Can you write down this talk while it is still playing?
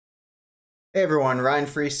Hey everyone, Ryan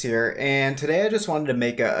Freese here, and today I just wanted to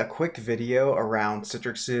make a quick video around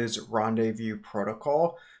Citrix's Rendezvous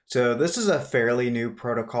protocol. So this is a fairly new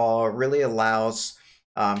protocol. It really allows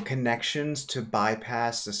connections to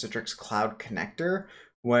bypass the Citrix Cloud Connector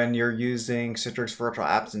when you're using Citrix Virtual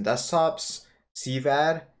Apps and Desktops,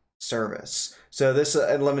 CVAD service. So this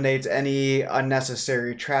eliminates any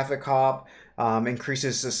unnecessary traffic hop,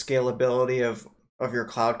 increases the scalability of your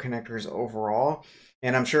cloud connectors overall.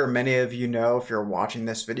 And I'm sure many of you know, if you're watching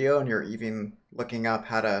this video and you're even looking up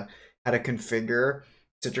how to configure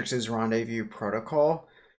Citrix's Rendezvous protocol,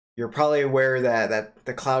 you're probably aware that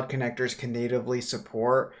the cloud connectors can natively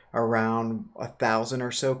support around 1,000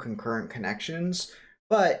 or so concurrent connections.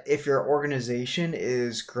 But if your organization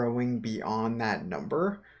is growing beyond that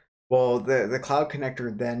number, well, the cloud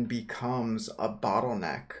connector then becomes a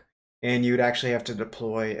bottleneck, and you'd actually have to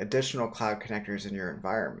deploy additional cloud connectors in your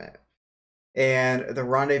environment. And the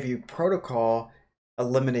Rendezvous protocol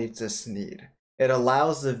eliminates this need. It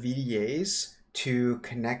allows the VDAs to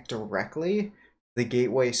connect directly to the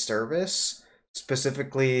gateway service,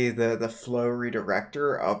 specifically the flow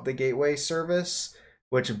redirector of the gateway service,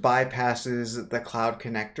 which bypasses the cloud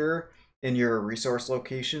connector in your resource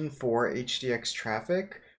location for HDX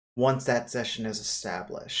traffic once that session is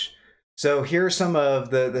established. So here are some of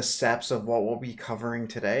the steps of what we'll be covering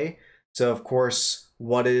today. So of course,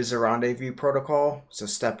 what is a rendezvous protocol? So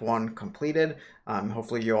step one completed.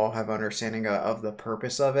 Hopefully you all have understanding of the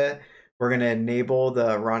purpose of it. We're going to enable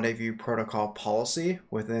the rendezvous protocol policy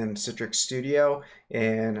within Citrix Studio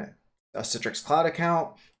in a Citrix Cloud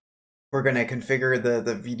account. We're going to configure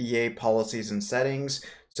the VDA policies and settings.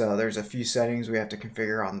 So there's a few settings we have to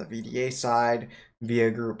configure on the VDA side, via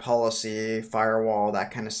group policy, firewall, that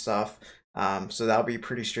kind of stuff. So that'll be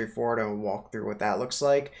pretty straightforward, and we'll walk through what that looks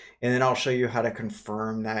like. And then I'll show you how to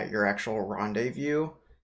confirm that your actual rendezvous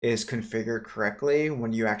is configured correctly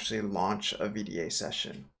when you actually launch a VDA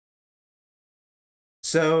session.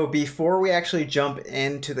 So before we actually jump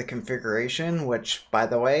into the configuration, which by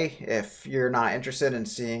the way, if you're not interested in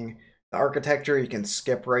seeing the architecture, you can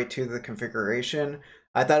skip right to the configuration.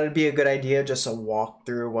 I thought it'd be a good idea just to walk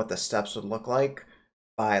through what the steps would look like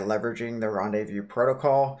by leveraging the Rendezvous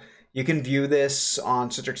protocol. You can view this on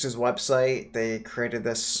Citrix's website. They created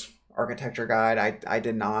this architecture guide. I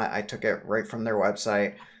did not. I took it right from their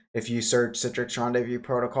website. If you search Citrix Rendezvous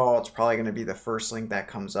protocol, it's probably going to be the first link that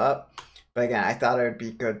comes up. But again, I thought it would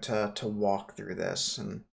be good to walk through this. And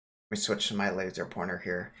let me switch to my laser pointer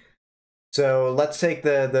here. So let's take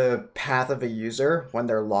the path of a user when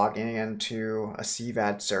they're logging into a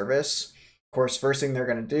CVAD service. Of course, first thing they're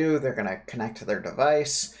going to do, they're going to connect to their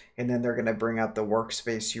device, and then they're going to bring up the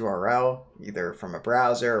workspace URL, either from a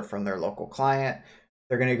browser or from their local client.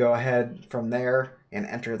 They're going to go ahead from there and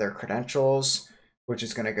enter their credentials, which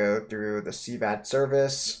is going to go through the CVAD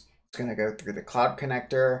service. It's going to go through the cloud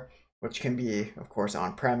connector, which can be, of course,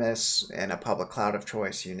 on-premise and a public cloud of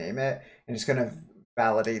choice, you name it. And it's going to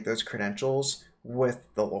validate those credentials with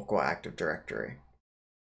the local Active Directory.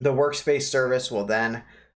 The workspace service will then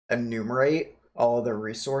enumerate all of the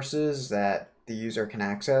resources that the user can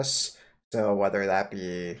access. So whether that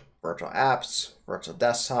be virtual apps, virtual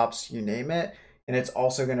desktops, you name it. And it's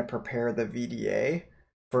also going to prepare the VDA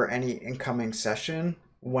for any incoming session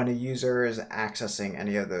when a user is accessing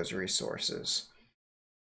any of those resources.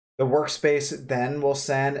 The workspace then will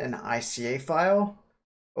send an ICA file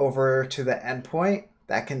over to the endpoint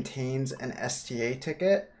that contains an STA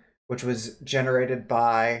ticket, which was generated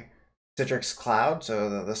by Citrix Cloud,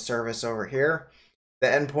 so the service over here. The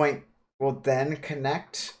endpoint will then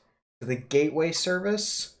connect to the gateway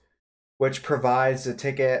service, which provides the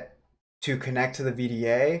ticket to connect to the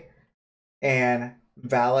VDA and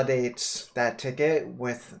validates that ticket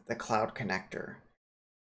with the cloud connector.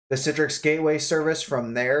 The Citrix Gateway service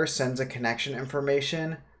from there sends a connection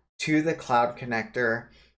information to the cloud connector,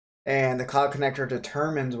 and the cloud connector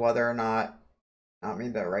determines whether or not, not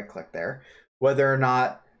me to right click there, whether or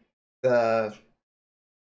not the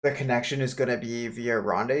connection is going to be via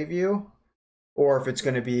Rendezvous or if it's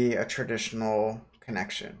going to be a traditional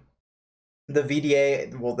connection. The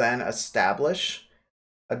VDA will then establish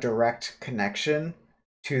a direct connection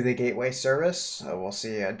to the gateway service. So we'll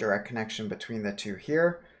see a direct connection between the two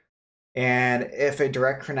here. And if a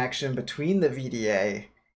direct connection between the VDA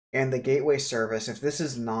and the gateway service, if this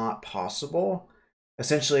is not possible,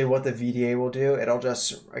 essentially what the VDA will do, it'll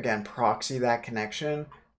just, again, proxy that connection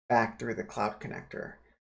back through the cloud connector.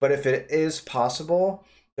 But if it is possible,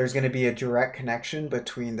 there's going to be a direct connection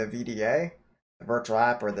between the VDA, the virtual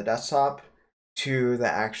app or the desktop, to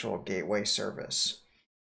the actual gateway service.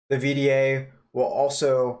 The VDA will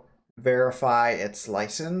also verify its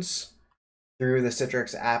license through the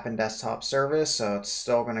Citrix app and desktop service. So it's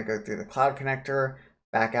still going to go through the cloud connector,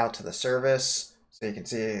 back out to the service. So you can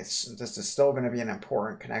see this is still going to be an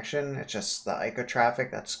important connection. It's just the ICO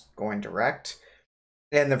traffic that's going direct.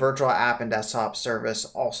 And the virtual app and desktop service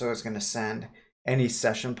also is going to send any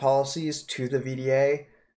session policies to the VDA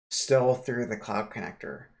still through the cloud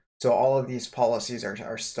connector. So all of these policies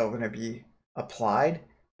are still going to be applied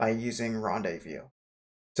by using Rendezvous.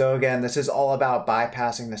 So again, this is all about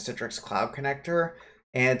bypassing the Citrix cloud connector.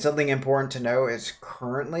 And something important to know is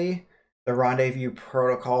currently the Rendezvous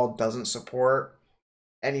protocol doesn't support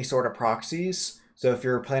any sort of proxies. So if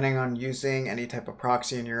you're planning on using any type of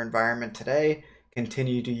proxy in your environment today,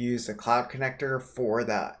 continue to use the cloud connector for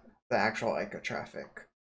the actual ICO traffic.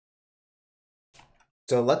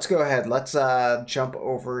 So let's go ahead. Let's jump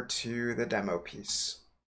over to the demo piece.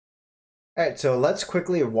 All right, so let's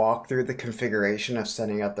quickly walk through the configuration of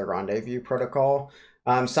setting up the Rendezvous protocol.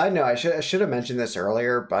 Side note, I should have mentioned this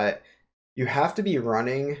earlier, but you have to be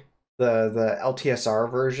running the LTSR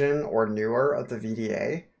version or newer of the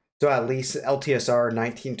VDA. So at least LTSR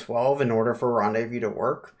 1912 in order for Rendezvous to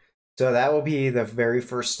work. So that will be the very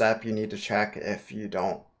first step you need to check if you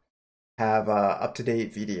don't have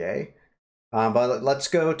up-to-date VDA. But let's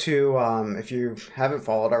go to, if you haven't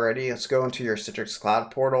followed already, let's go into your Citrix Cloud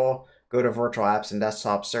portal, go to Virtual Apps and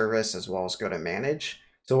Desktop Service, as well as go to Manage.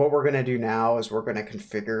 So what we're going to do now is we're going to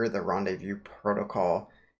configure the Rendezvous protocol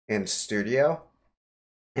in Studio.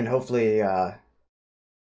 And hopefully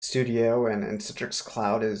Studio and Citrix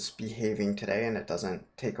Cloud is behaving today and it doesn't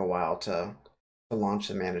take a while to launch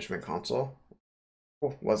the management console.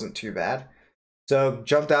 Wasn't too bad. So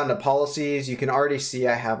jump down to policies. You can already see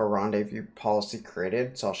I have a Rendezvous policy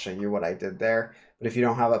created, so I'll show you what I did there. But if you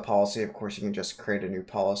don't have a policy, of course, you can just create a new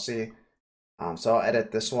policy. So I'll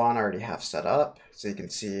edit this one I already have set up so you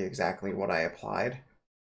can see exactly what I applied.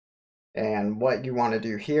 And what you want to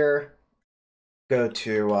do here, go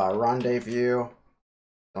to Rendezvous.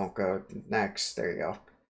 Don't go next. There you go.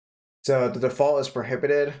 So the default is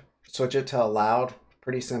prohibited. Switch it to allowed.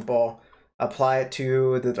 Pretty simple. Apply it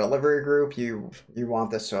to the delivery group you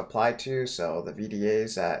want this to apply to, so the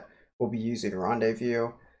VDAs that will be using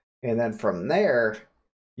Rendezvous. And then from there,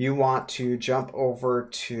 you want to jump over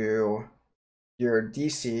to your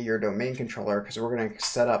DC, your domain controller, because we're going to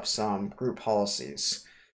set up some group policies.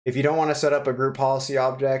 If you don't want to set up a group policy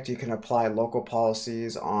object, you can apply local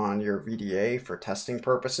policies on your VDA for testing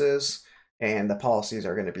purposes, and the policies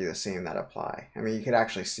are going to be the same that apply. I mean, you could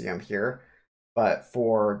actually see them here. But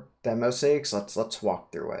for demo sakes, let's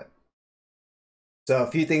walk through it. So a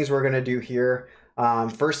few things we're going to do here.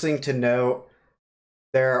 First thing to note,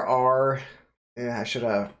 there are, I should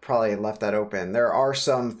have probably left that open. There are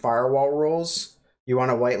some firewall rules. You want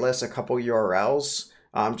to whitelist a couple URLs.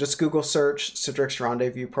 Just Google search Citrix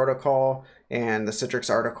Rendezvous protocol, and the Citrix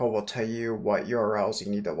article will tell you what URLs you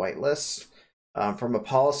need to whitelist. From a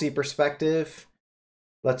policy perspective,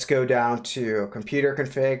 let's go down to computer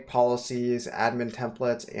config, policies, admin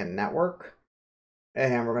templates, and network.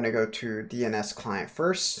 And we're going to go to DNS client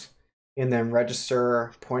first, and then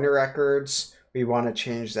register pointer records. We want to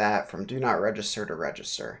change that from do not register to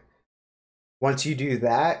register. Once you do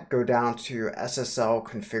that, go down to SSL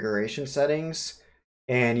configuration settings,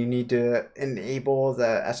 and you need to enable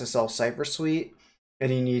the SSL Cipher suite,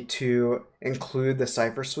 and you need to include the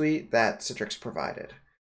Cipher suite that Citrix provided.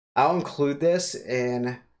 I'll include this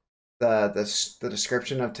in the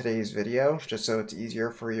description of today's video, just so it's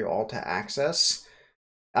easier for you all to access.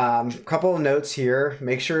 Couple of notes here.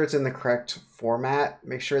 Make sure it's in the correct format.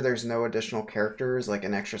 Make sure there's no additional characters, like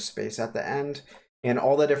an extra space at the end. And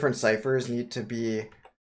all the different ciphers need to be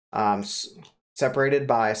separated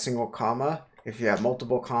by a single comma. If you have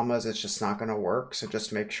multiple commas, it's just not going to work. So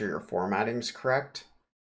just make sure your formatting is correct.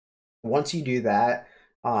 Once you do that,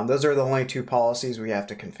 those are the only two policies we have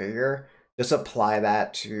to configure. Just apply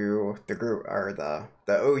that to the group or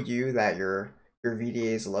the OU that your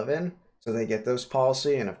VDAs live in, so they get those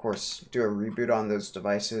policy, and of course do a reboot on those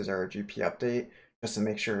devices or a GP update just to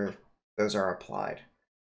make sure those are applied.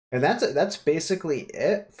 And that's basically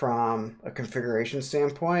it from a configuration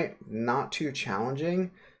standpoint. Not too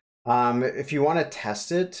challenging. If you want to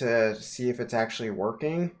test it to see if it's actually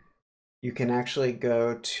working, you can actually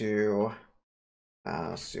go to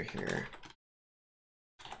let's see here.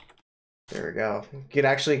 There we go. You can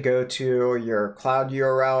actually go to your cloud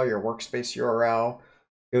URL, your workspace URL,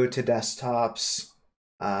 go to desktops,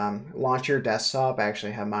 launch your desktop. I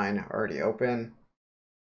actually have mine already open.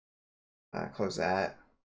 Close that.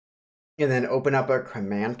 And then open up a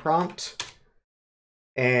command prompt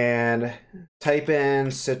and type in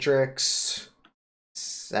Citrix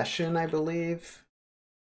session, I believe.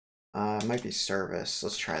 It might be service.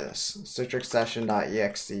 Let's try this. Citrix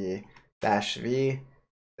session.exe-v.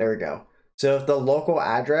 There we go. So if the local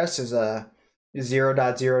address is a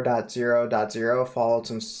 0.0.0.0 followed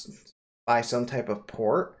by some type of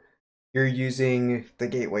port, you're using the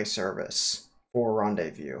gateway service for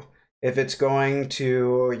Rendezvous. If it's going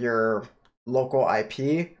to your local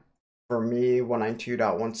IP, for me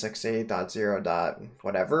 192.168.0.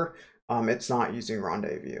 whatever, it's not using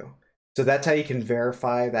Rendezvous. So that's how you can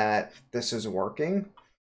verify that this is working.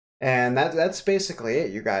 And that's basically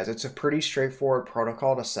it, you guys. It's a pretty straightforward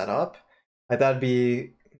protocol to set up. I thought it'd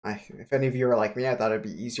be, if any of you are like me, I thought it'd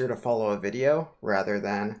be easier to follow a video rather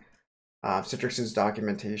than Citrix's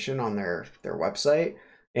documentation on their website.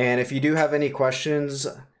 And if you do have any questions,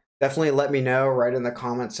 definitely let me know right in the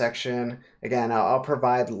comment section. Again, I'll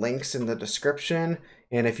provide links in the description.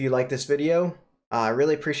 And if you like this video, I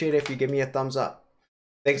really appreciate it if you give me a thumbs up.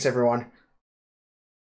 Thanks, everyone.